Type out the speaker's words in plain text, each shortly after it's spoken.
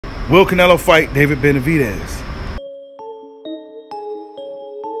Will Canelo fight David Benavidez?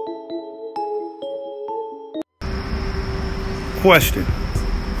 Question.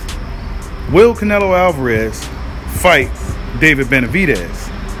 Will Canelo Alvarez fight David Benavidez?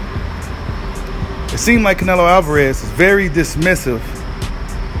 It seemed like Canelo Alvarez is very dismissive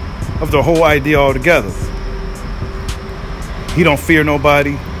of the whole idea altogether. He don't fear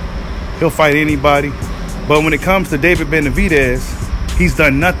nobody. He'll fight anybody. But when it comes to David Benavidez, he's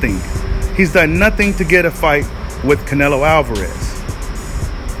done nothing. He's done nothing to get a fight with Canelo Alvarez.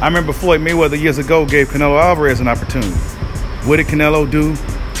 I remember Floyd Mayweather years ago gave Canelo Alvarez an opportunity. What did Canelo do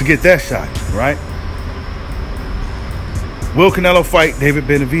to get that shot, right? Will Canelo fight David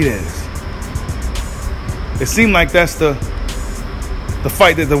Benavidez? It seemed like that's the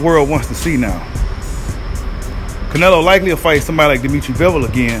fight that the world wants to see now. Canelo likely will fight somebody like Dimitri Bivol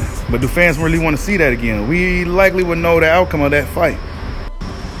again, but do fans really want to see that again? We likely would know the outcome of that fight.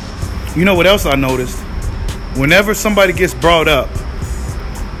 You know what else I noticed? Whenever somebody gets brought up,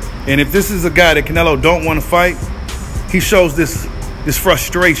 and if this is a guy that Canelo don't want to fight, he shows this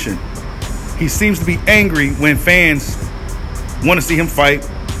frustration. He seems to be angry when fans want to see him fight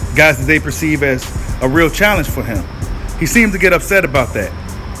guys that they perceive as a real challenge for him. He seems to get upset about that.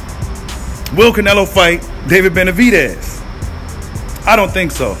 Will Canelo fight David Benavidez? I don't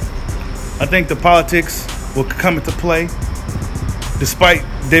think so. I think the politics will come into play. Despite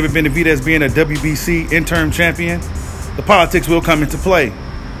David Benavidez being a WBC interim champion, the politics will come into play.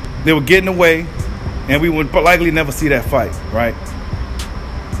 They will get in the way, and we would likely never see that fight, right?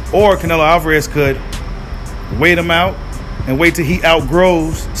 Or Canelo Alvarez could wait him out and wait till he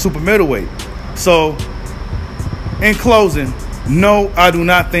outgrows super middleweight. So, in closing, no, I do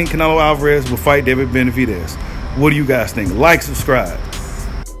not think Canelo Alvarez will fight David Benavidez. What do you guys think? Like, subscribe.